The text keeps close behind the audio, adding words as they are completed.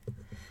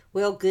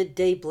Well, good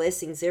day,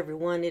 blessings,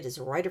 everyone. It is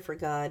Writer for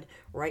God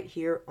right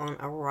here on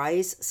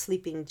Arise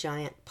Sleeping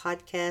Giant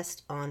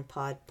podcast on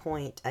Pod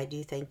Point. I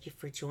do thank you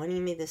for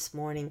joining me this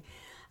morning.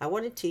 I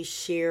wanted to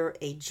share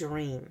a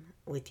dream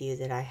with you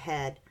that I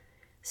had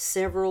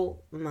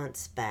several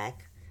months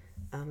back.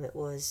 It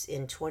was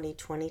in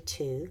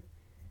 2022,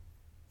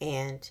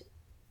 and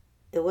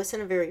it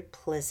wasn't a very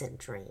pleasant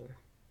dream.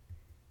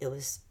 It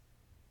was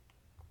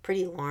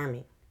pretty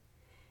alarming.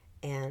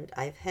 And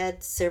I've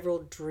had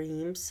several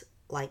dreams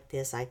like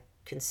this. I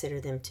consider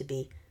them to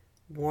be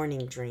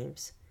warning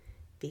dreams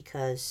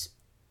because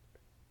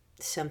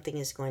something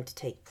is going to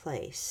take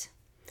place.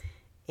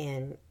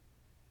 And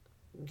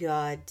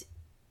God,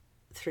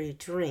 through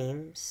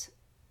dreams,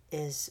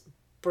 is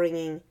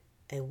bringing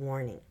a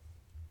warning.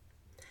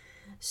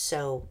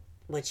 So,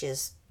 which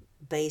is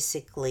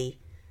basically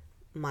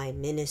my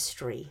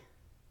ministry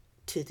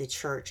to the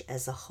church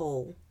as a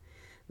whole.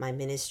 My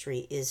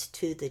ministry is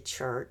to the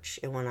church,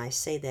 and when I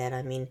say that,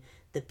 I mean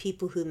the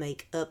people who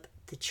make up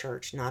the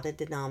church, not a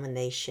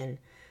denomination,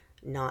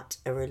 not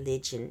a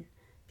religion,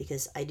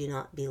 because I do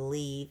not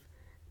believe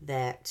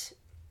that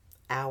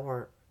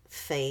our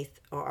faith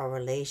or our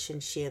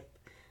relationship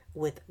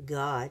with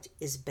God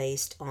is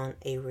based on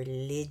a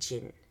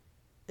religion.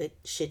 It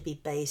should be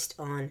based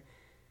on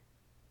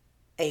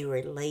a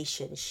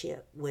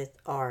relationship with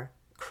our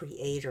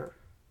Creator.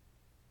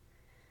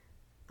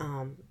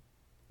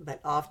 But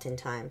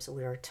oftentimes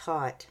we are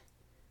taught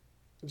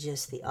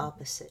just the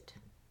opposite.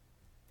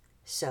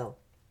 So,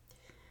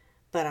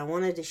 but I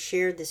wanted to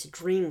share this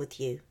dream with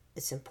you.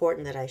 It's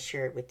important that I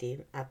share it with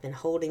you. I've been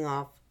holding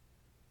off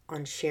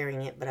on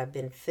sharing it, but I've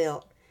been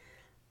felt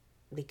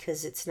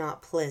because it's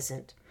not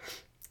pleasant.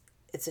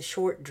 It's a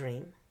short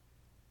dream,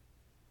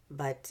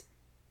 but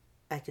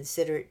I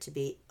consider it to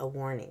be a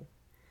warning.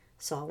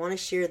 So I want to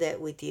share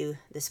that with you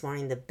this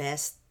morning the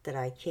best that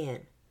I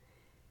can.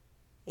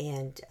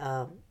 And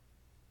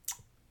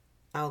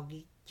I'll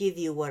give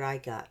you what I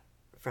got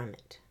from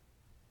it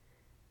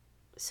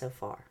so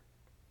far.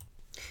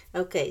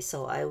 Okay,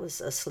 so I was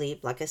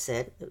asleep, like I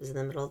said. It was in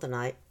the middle of the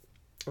night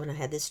when I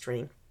had this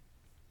dream.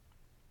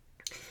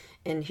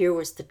 And here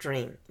was the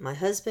dream. My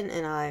husband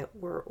and I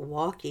were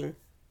walking.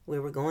 We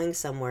were going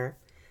somewhere.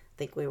 I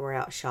think we were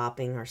out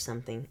shopping or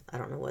something. I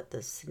don't know what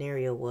the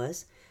scenario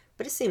was.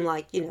 But it seemed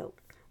like,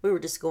 we were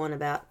just going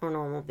about our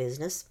normal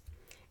business.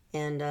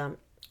 And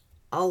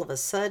all of a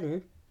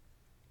sudden,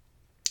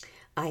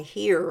 I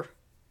hear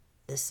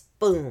this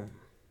boom,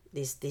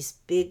 these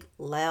big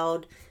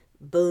loud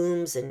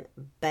booms and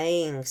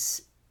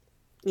bangs,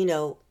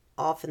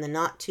 off in the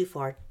not too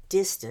far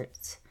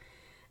distance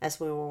as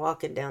we were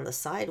walking down the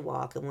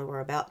sidewalk and we were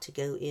about to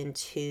go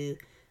into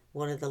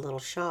one of the little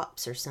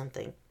shops or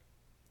something.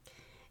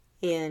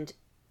 And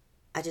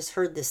I just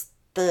heard this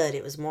thud.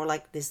 It was more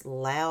like this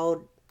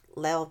loud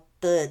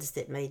thuds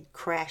that made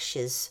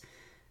crashes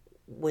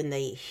when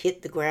they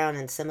hit the ground,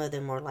 and some of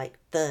them were like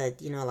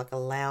thud,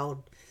 like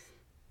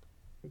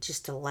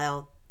just a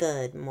loud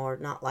thud, more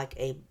not like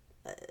a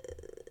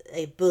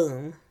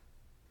boom.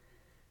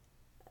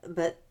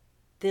 But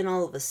then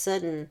all of a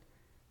sudden,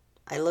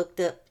 I looked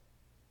up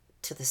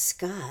to the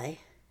sky,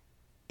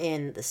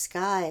 and the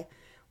sky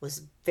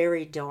was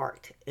very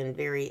dark and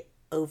very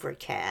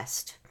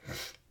overcast.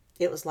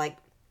 It was like,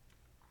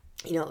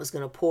 it was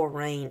going to pour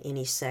rain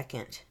any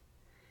second.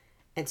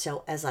 And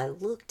so as I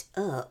looked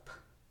up,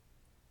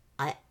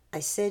 I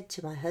said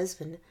to my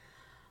husband,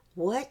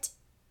 "What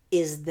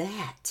is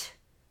that?"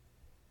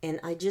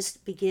 And I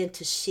just began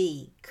to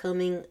see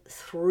coming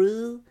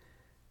through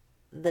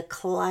the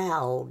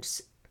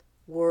clouds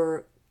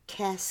were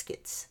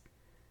caskets.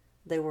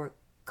 They were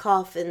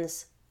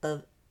coffins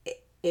of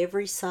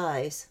every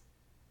size,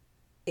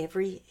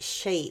 every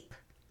shape,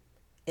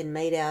 and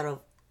made out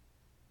of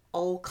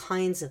all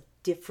kinds of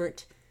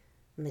different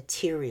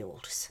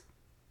materials.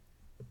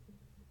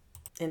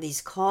 And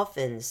these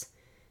coffins,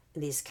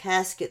 these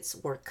caskets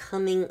were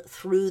coming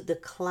through the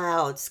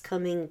clouds,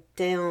 coming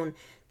down.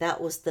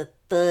 That was the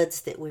thuds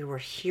that we were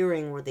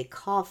hearing, were the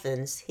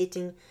coffins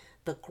hitting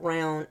the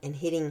ground and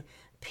hitting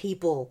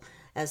people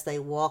as they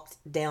walked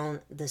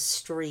down the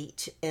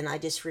street. And I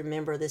just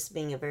remember this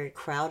being a very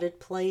crowded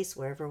place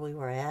wherever we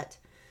were at.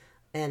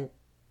 And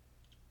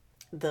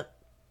the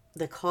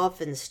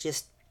coffins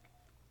just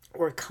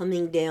were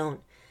coming down,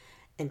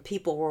 and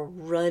people were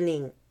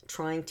running,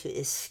 trying to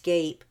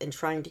escape and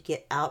trying to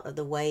get out of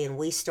the way. And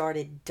we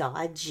started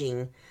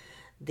dodging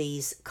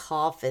these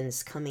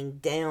coffins coming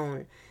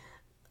down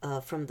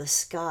from the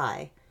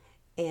sky,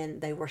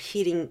 and they were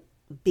hitting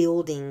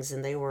buildings,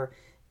 and they were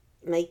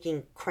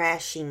making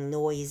crashing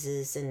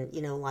noises, and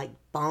like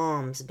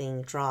bombs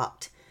being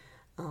dropped,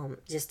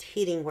 just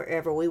hitting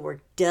wherever we were,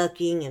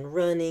 ducking and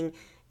running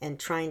and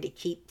trying to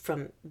keep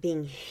from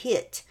being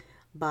hit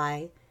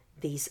by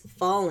these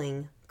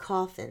falling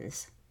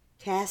coffins,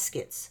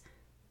 caskets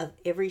of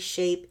every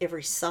shape,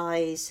 every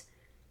size.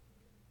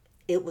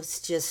 It was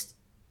just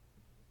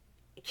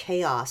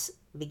chaos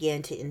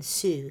began to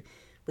ensue.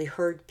 We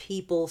heard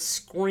people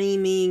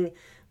screaming,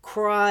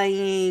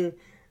 crying,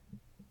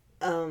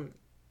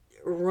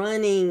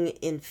 running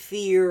in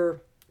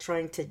fear,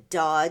 trying to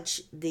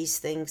dodge these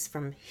things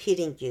from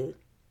hitting you.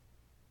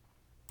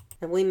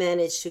 And we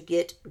managed to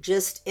get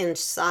just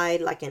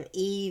inside, like an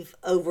eave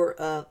over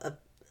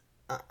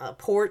a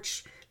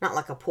porch. Not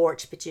like a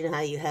porch, but you know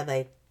how you have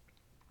a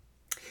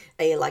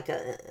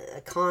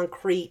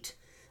concrete.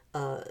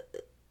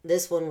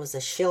 This one was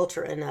a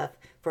shelter enough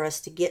for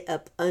us to get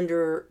up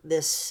under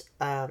this,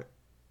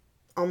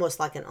 almost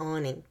like an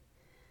awning,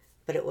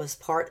 but it was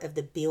part of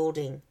the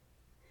building.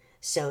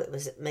 So it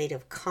was made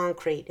of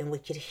concrete, and we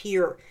could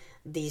hear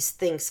these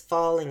things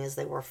falling as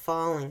they were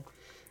falling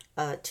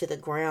to the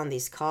ground.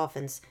 These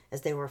coffins,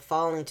 as they were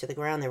falling to the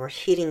ground, they were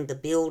hitting the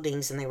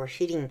buildings, and they were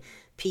hitting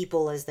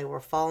people as they were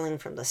falling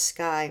from the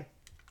sky.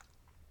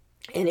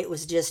 And it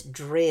was just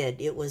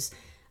dread.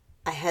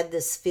 I had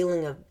this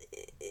feeling of,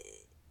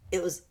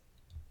 it was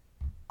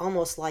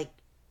almost like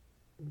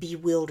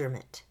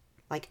bewilderment.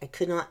 Like I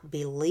could not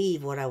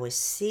believe what I was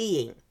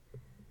seeing.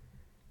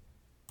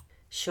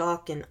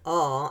 Shock and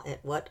awe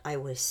at what I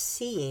was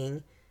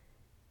seeing.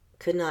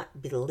 Could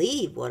not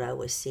believe what I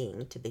was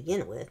seeing to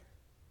begin with,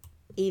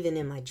 even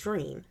in my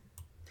dream.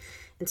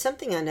 And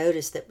something I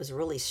noticed that was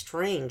really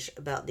strange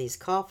about these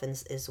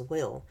coffins as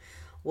well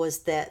was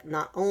that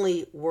not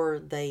only were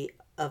they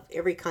of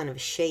every kind of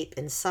shape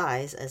and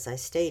size, as I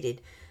stated,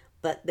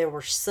 but there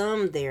were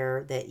some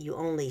there that you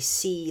only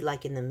see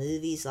like in the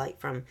movies, like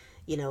from,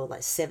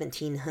 like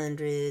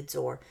 1700s,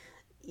 or,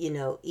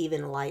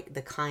 even like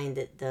the kind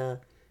that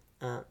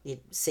you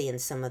see in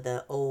some of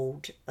the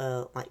old,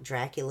 like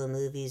Dracula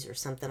movies or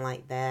something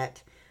like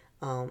that.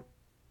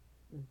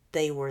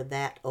 They were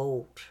that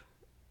old,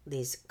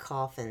 these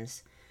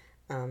coffins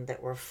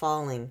that were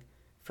falling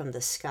from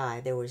the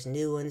sky. There was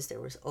new ones, there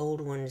was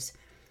old ones,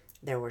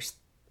 there was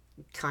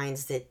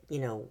kinds that,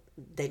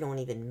 they don't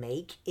even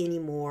make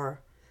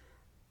anymore.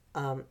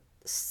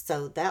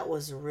 So that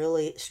was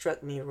really,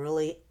 struck me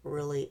really,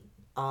 really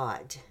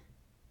odd.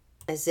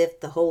 As if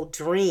the whole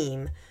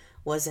dream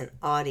wasn't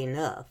odd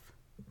enough.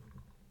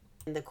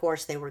 And of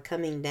course, they were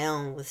coming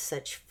down with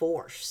such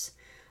force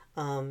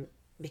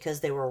because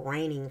they were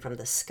raining from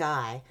the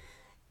sky.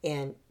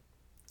 And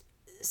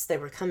they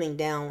were coming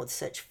down with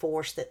such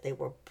force that they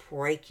were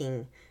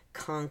breaking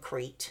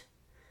concrete.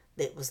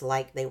 It was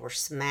like they were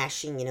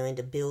smashing,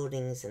 into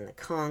buildings and the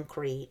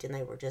concrete, and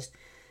they were just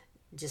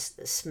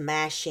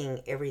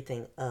smashing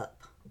everything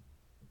up.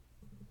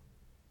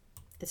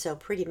 And so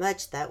pretty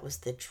much that was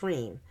the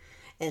dream.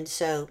 And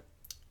so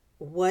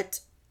what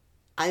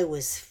I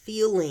was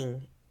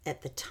feeling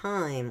at the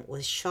time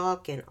was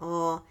shock and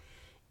awe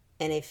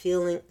and a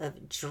feeling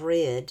of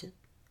dread,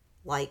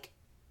 like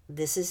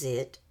this is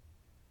it.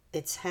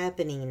 It's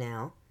happening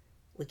now.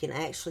 We can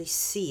actually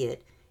see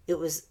it. It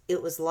was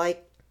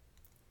like,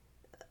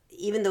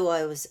 even though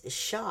I was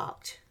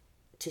shocked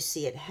to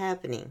see it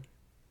happening,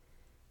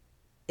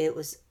 it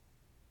was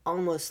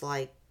almost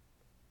like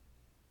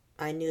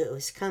I knew it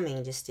was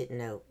coming, just didn't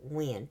know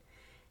when.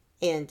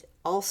 And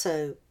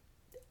also,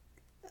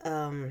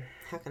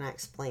 how can I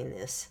explain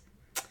this?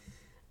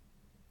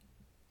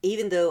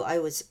 Even though I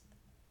was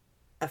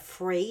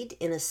afraid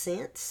in a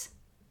sense,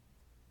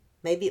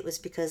 maybe it was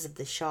because of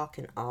the shock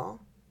and awe,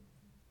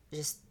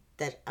 just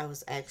that I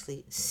was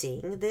actually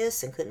seeing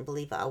this and couldn't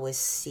believe I was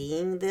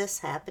seeing this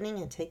happening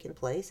and taking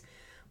place,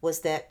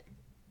 was that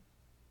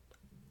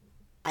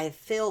I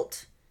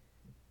felt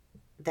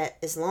that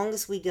as long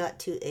as we got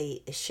to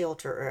a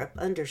shelter or up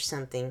under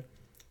something,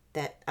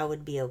 that I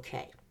would be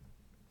okay.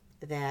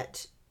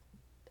 That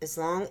as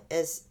long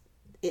as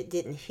it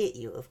didn't hit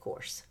you, of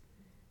course,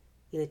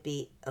 you would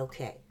be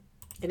okay.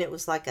 And it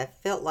was like I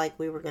felt like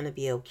we were going to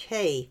be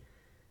okay,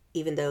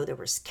 even though there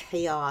was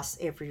chaos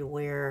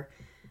everywhere,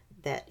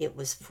 that it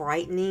was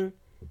frightening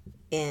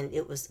and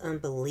it was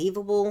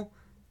unbelievable,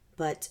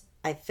 but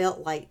I felt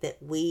like that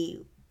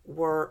we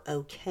were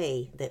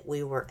okay, that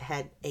we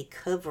had a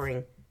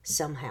covering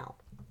somehow.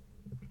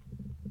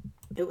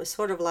 It was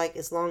sort of like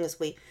as long as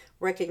we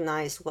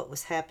recognized what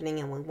was happening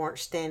and we weren't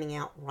standing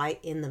out right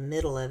in the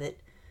middle of it,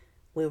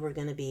 we were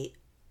going to be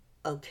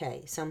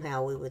okay.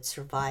 Somehow we would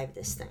survive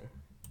this thing.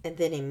 And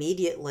then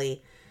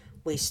immediately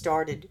we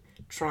started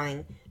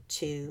trying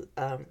to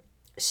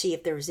see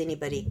if there was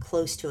anybody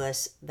close to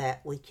us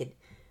that we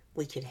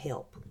could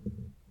help.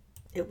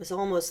 It was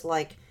almost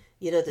like,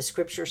 the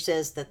scripture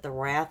says that the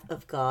wrath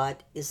of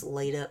God is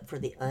laid up for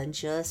the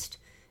unjust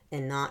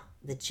and not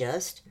the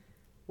just.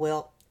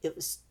 Well, it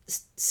was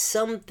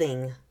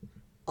something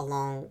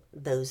along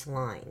those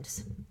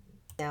lines.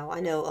 Now, I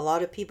know a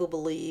lot of people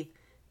believe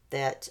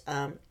that,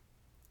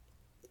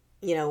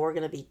 we're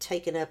going to be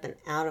taken up and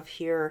out of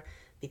here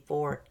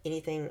before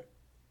anything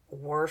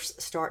worse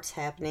starts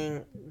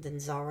happening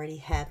than's already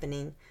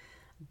happening.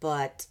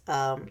 But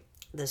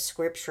the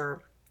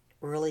scripture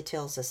really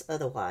tells us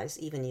otherwise.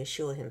 Even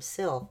Yeshua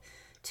himself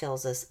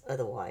tells us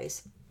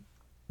otherwise.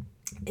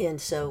 And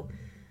so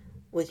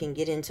we can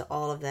get into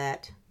all of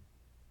that,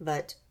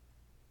 but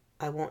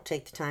I won't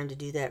take the time to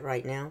do that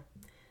right now,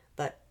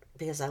 but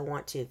because I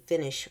want to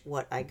finish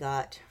what I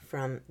got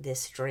from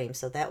this dream.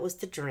 So that was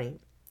the dream.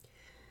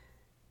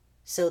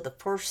 So the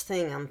first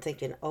thing I'm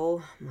thinking,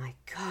 oh my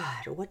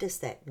God, what does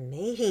that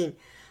mean?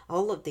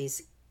 All of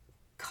these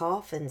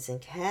coffins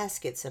and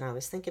caskets, and I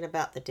was thinking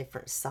about the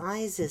different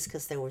sizes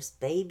because there was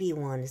baby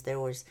ones, there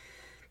was,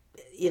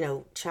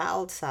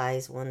 child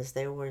size ones,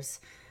 there was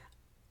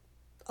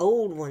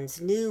old ones,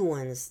 new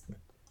ones,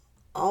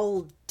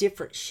 all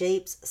different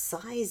shapes,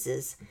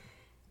 sizes.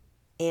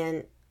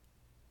 And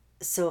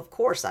so, of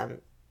course,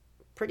 I'm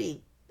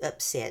pretty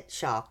upset,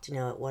 shocked,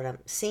 at what I'm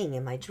seeing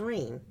in my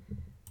dream.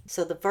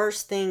 So, the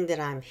first thing that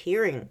I'm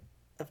hearing,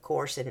 of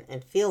course,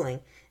 and feeling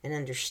and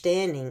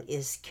understanding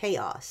is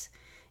chaos.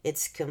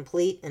 It's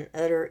complete and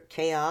utter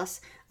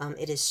chaos.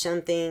 It is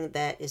something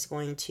that is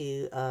going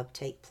to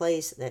take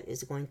place that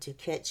is going to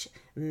catch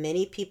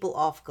many people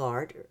off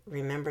guard.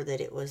 Remember that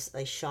it was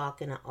a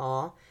shock and an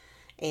awe.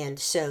 And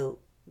so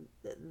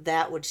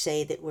that would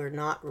say that we're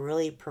not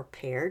really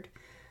prepared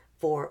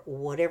for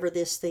whatever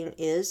this thing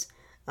is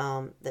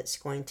that's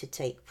going to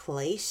take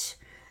place.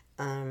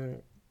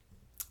 Um,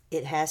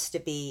 it has to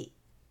be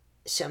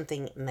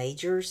something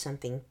major,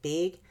 something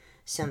big,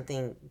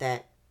 something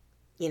that,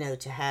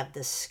 to have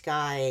the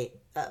sky.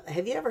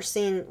 Have you ever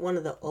seen one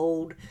of the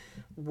old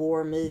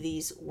war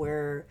movies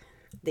where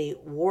the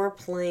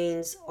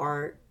warplanes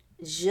are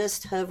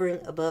just hovering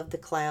above the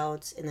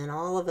clouds, and then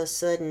all of a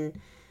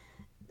sudden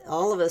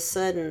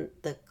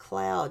the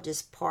cloud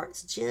just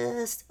parts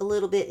just a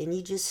little bit, and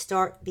you just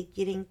start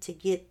beginning to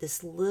get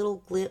this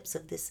little glimpse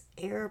of this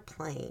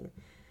airplane.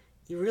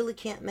 You really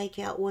can't make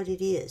out what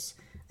it is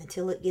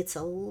until it gets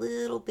a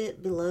little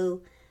bit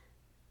below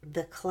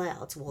the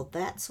clouds. Well,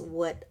 that's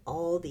what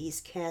all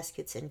these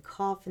caskets and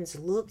coffins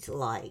looked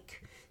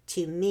like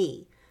to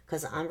me,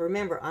 because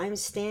I'm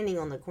standing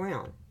on the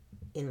ground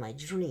in my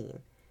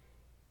dream,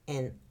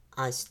 and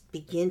I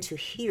begin to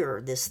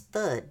hear these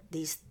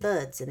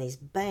thuds and these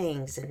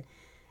bangs, and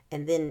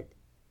then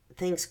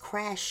things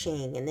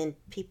crashing, and then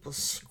people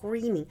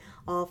screaming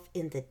off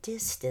in the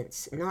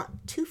distance,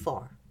 not too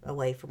far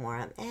away from where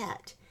I'm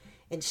at.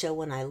 And so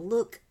when I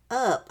look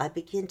up, I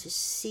begin to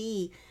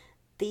see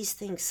these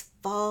things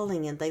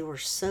falling, and they were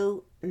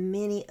so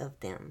many of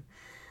them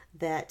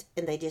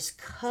and they just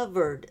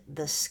covered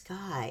the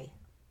sky.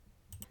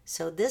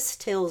 So this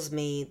tells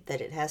me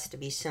that it has to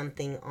be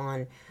something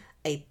on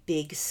a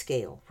big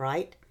scale,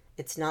 right?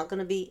 It's not going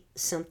to be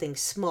something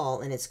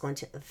small, and it's going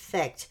to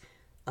affect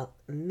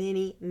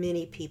many,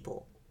 many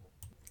people.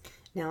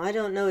 Now, I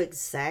don't know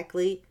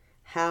exactly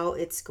how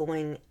it's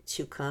going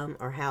to come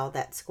or how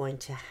that's going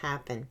to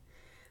happen,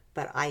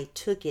 but I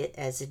took it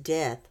as a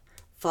death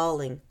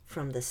falling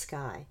from the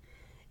sky.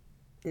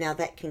 Now,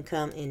 that can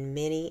come in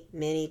many,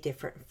 many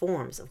different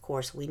forms. Of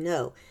course, we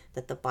know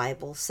that the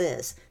Bible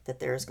says that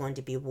there is going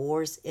to be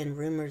wars and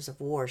rumors of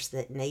wars,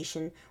 that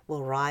nation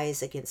will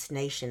rise against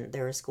nation.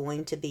 There is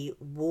going to be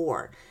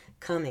war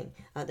coming.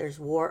 There's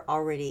war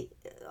already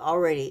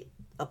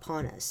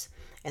upon us,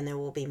 and there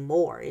will be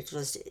more. It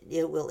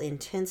will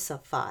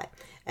intensify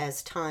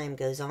as time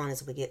goes on,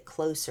 as we get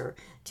closer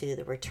to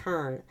the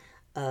return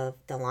of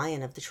the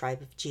Lion of the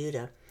tribe of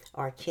Judah,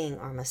 our King,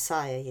 our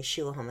Messiah,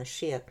 Yeshua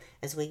HaMashiach.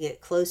 As we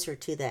get closer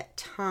to that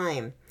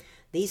time,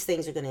 these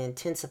things are going to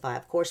intensify.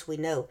 Of course, we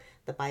know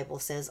the Bible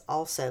says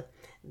also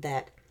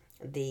that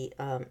the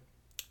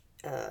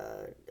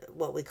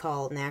what we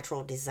call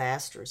natural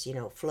disasters,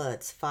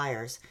 floods,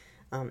 fires,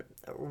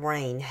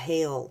 rain,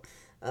 hail,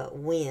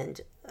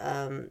 wind,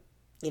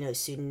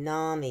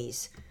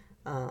 tsunamis,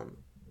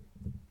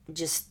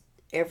 just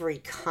every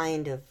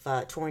kind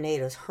of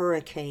tornadoes,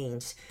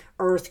 hurricanes,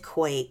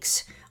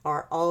 earthquakes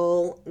are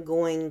all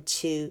going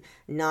to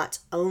not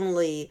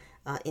only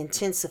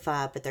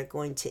intensify, but they're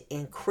going to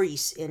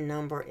increase in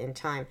number and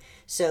time.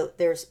 So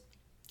there's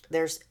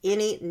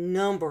any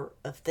number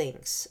of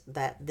things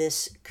that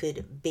this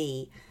could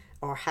be,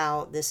 or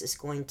how this is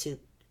going to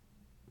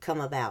come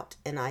about,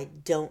 and I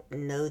don't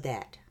know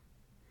that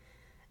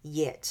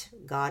yet.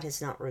 God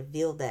has not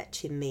revealed that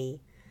to me.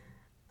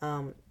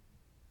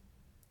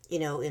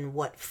 In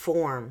what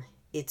form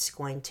it's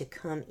going to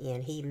come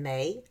in. He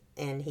may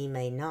and he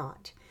may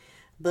not.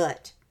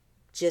 But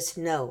just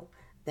know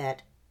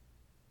that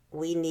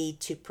we need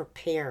to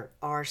prepare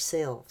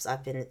ourselves.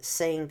 I've been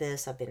saying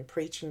this, I've been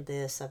preaching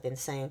this, I've been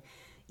saying,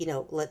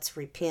 let's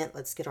repent,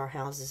 let's get our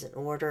houses in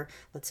order,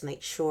 let's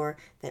make sure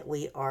that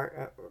we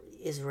are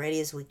as ready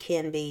as we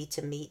can be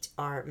to meet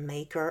our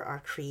Maker,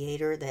 our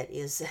Creator, that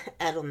is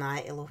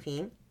Adonai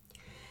Elohim.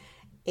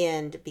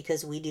 And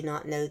because we do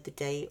not know the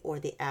day or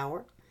the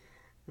hour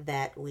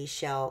that we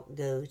shall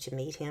go to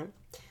meet him.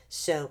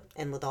 So,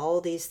 and with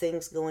all these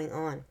things going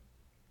on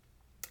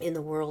in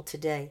the world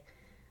today,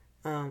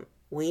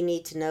 we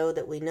need to know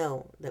that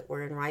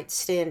we're in right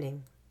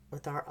standing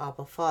with our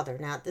Abba Father.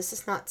 Now, this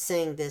is not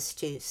saying this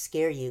to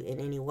scare you in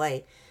any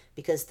way,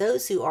 because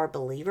those who are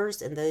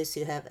believers and those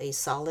who have a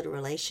solid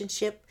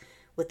relationship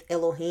with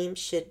Elohim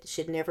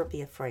should never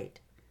be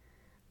afraid.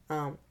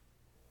 The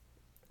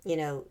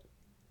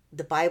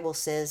Bible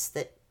says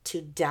that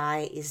to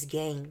die is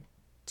gain,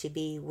 to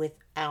be with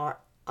our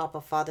Abba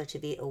Father, to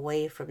be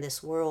away from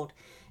this world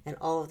and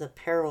all of the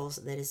perils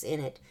that is in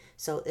it.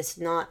 So it's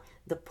not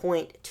the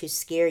point to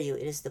scare you.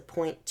 It is the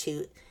point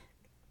to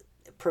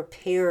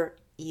prepare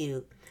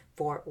you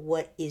for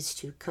what is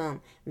to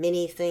come.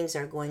 Many things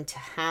are going to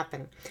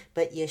happen,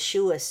 but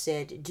Yeshua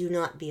said, do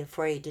not be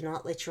afraid. Do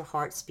not let your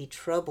hearts be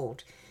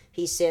troubled.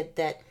 He said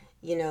that,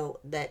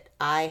 that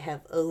I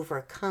have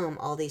overcome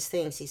all these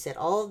things. He said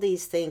all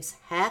these things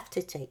have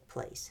to take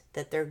place,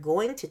 that they're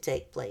going to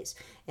take place,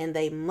 and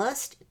they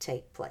must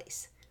take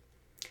place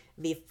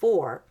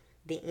before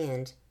the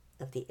end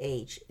of the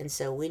age. And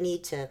so we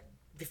need to,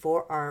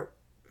 before our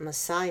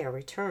Messiah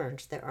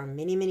returns, there are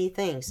many, many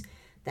things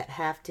that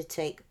have to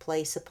take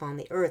place upon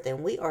the earth.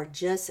 And we are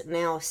just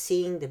now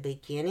seeing the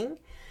beginning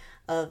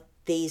of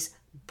these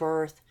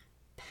birth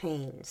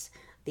pains.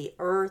 The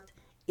earth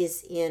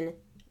is in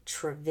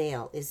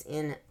travail, is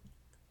in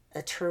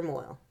a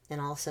turmoil, and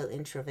also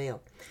in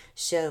travail.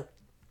 So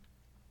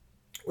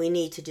we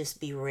need to just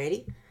be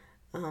ready,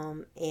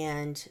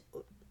 and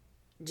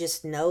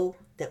just know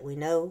that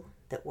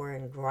we're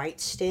in right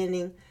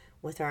standing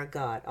with our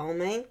God.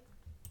 Amen.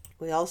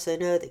 We also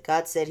know that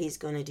God said He's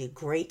going to do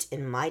great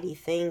and mighty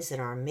things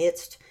in our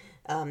midst.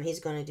 He's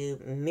going to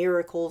do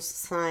miracles,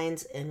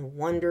 signs, and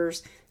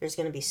wonders. There's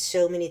going to be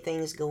so many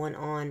things going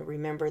on.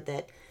 Remember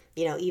that,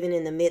 even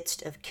in the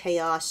midst of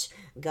chaos,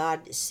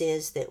 God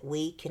says that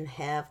we can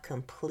have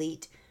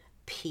complete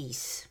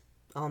peace.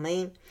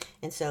 Amen.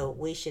 And so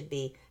we should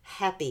be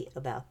happy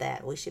about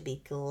that. We should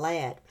be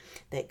glad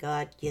that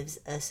God gives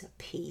us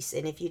peace.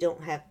 And if you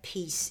don't have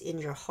peace in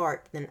your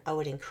heart, then I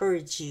would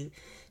encourage you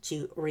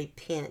to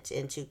repent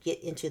and to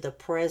get into the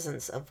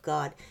presence of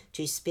God,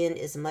 to spend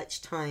as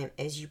much time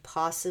as you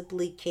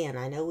possibly can.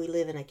 I know we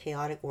live in a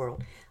chaotic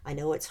world. I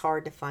know it's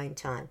hard to find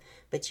time,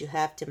 but you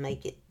have to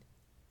make it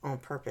on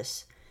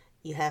purpose.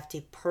 You have to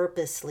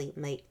purposely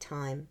make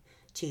time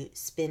to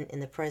spend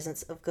in the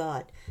presence of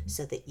God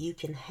so that you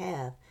can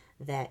have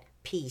that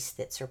peace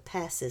that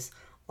surpasses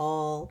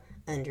all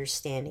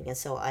understanding. And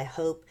so I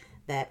hope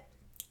that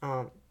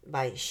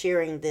by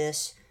sharing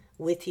this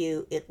with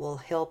you, it will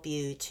help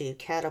you to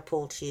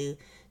catapult you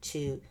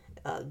to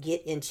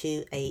get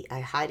into a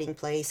hiding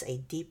place, a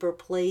deeper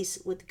place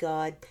with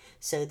God,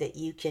 so that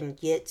you can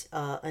get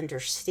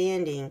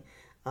understanding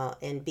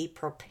and be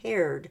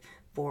prepared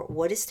for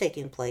what is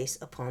taking place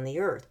upon the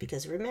earth.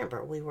 Because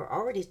remember, we were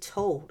already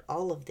told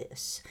all of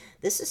this.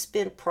 This has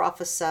been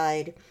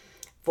prophesied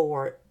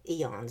for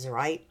eons,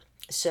 right?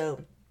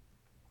 So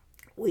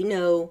we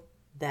know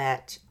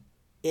that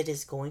it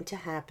is going to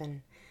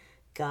happen.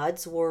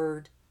 God's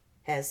word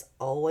has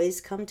always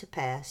come to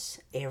pass.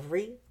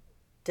 Every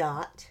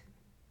dot,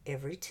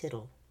 every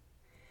tittle,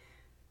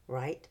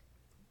 right,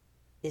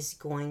 is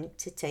going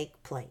to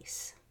take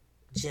place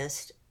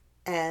just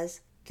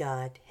as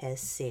God has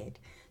said.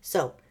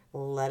 So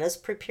let us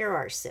prepare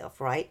ourselves,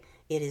 right?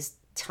 It is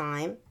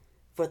time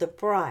for the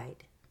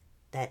bride.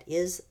 That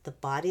is the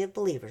body of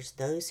believers,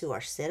 those who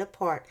are set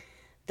apart,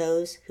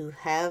 those who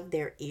have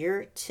their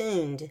ear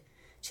tuned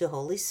to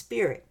Holy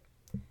Spirit,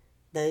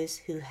 those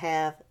who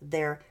have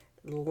their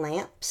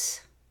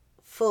lamps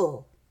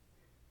full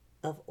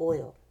of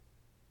oil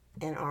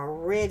and are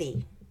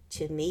ready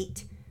to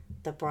meet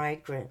the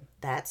bridegroom.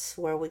 That's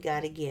where we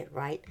got to get,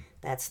 right?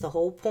 That's the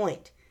whole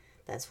point.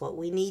 That's what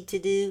we need to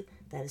do.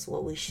 That is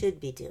what we should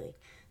be doing.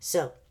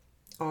 So,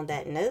 on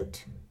that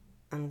note,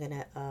 I'm going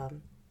to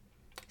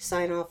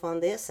sign off on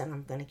this, and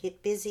I'm going to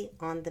get busy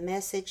on the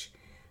message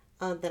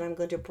that I'm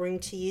going to bring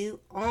to you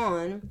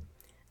on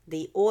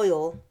the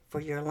oil for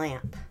your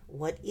lamp.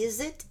 What is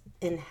it,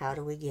 and how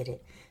do we get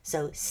it?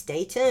 So,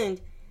 stay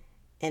tuned,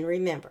 and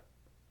remember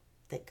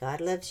that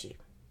God loves you,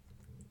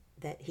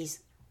 that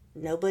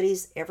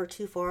nobody's ever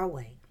too far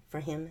away for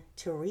Him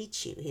to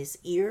reach you. His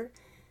ear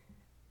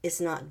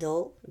is not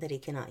dull that He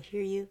cannot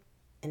hear you,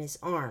 and His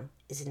arm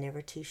is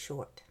never too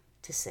short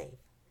to save.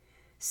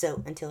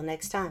 So until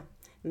next time,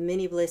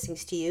 many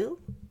blessings to you,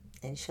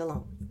 and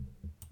shalom.